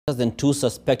Less than 2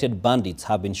 suspected bandits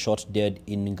have been shot dead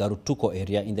in Garutuko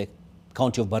area in the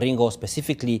county of Baringo,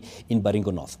 specifically in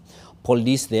Baringo North.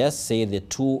 Police there say the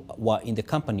two were in the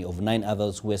company of 9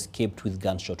 others who escaped with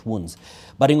gunshot wounds.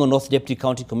 Baringo North Deputy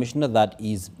County Commissioner, that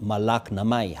is Malak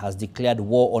Namai, has declared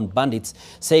war on bandits,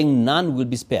 saying none will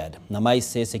be spared. Namai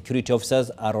says security officers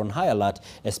are on high alert,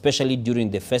 especially during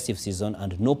the festive season,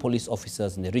 and no police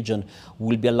officers in the region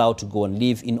will be allowed to go on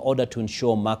leave in order to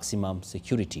ensure maximum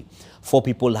security. 4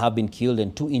 people have been killed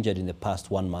and 2 injured in the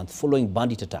past 1 month following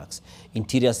bandit attacks.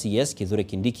 Interior CS Kithure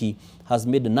Kindiki has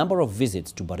made a number of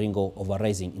visits to Baringo over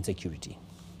rising insecurity.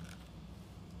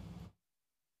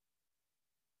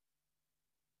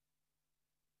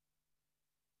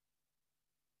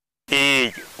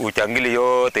 Hii uchangili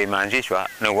yote imeanzishwa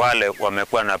ni wale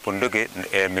wamekuwa na bunduki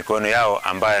mikono yao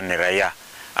ambayo ni raia,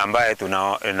 ambaye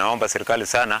tunaomba serikali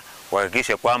sana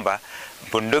wahakikishe kwamba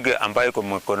bunduki ambayo iko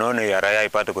mikononi ya raia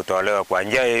ipate kutolewa kwa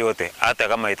njia yoyote, hata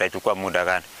kama itachukua muda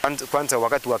gani. Kwanza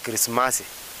wakati wa Krismasi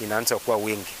inaanza kuwa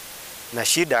wingi, na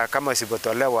shida kama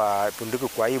isipotolewa bunduki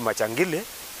kwa hii machangili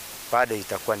bado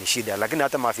itakuwa ni shida. Lakini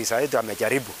hata maafisa wetu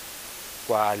amejaribu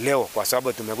kwa leo, kwa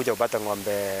sababu tumekuja kupata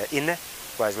ng'ombe 4,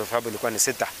 kwa sababu ilikuwa ni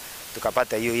 6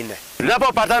 tukapata hiyo 4.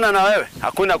 Tunapopatana na wewe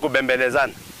hakuna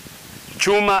kubembelezana,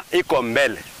 chuma iko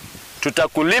mbele,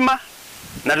 tutakulima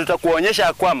na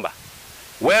tutakuonyesha kwamba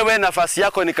wewe nafasi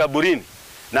yako ni kaburini.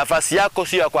 Nafasi yako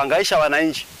sio ya kuhangaisha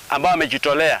wananchi ambao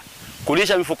wamejitolea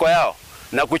kulisha mifuko yao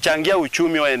na kuchangia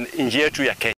uchumi wa nchi yetu ya Kenya.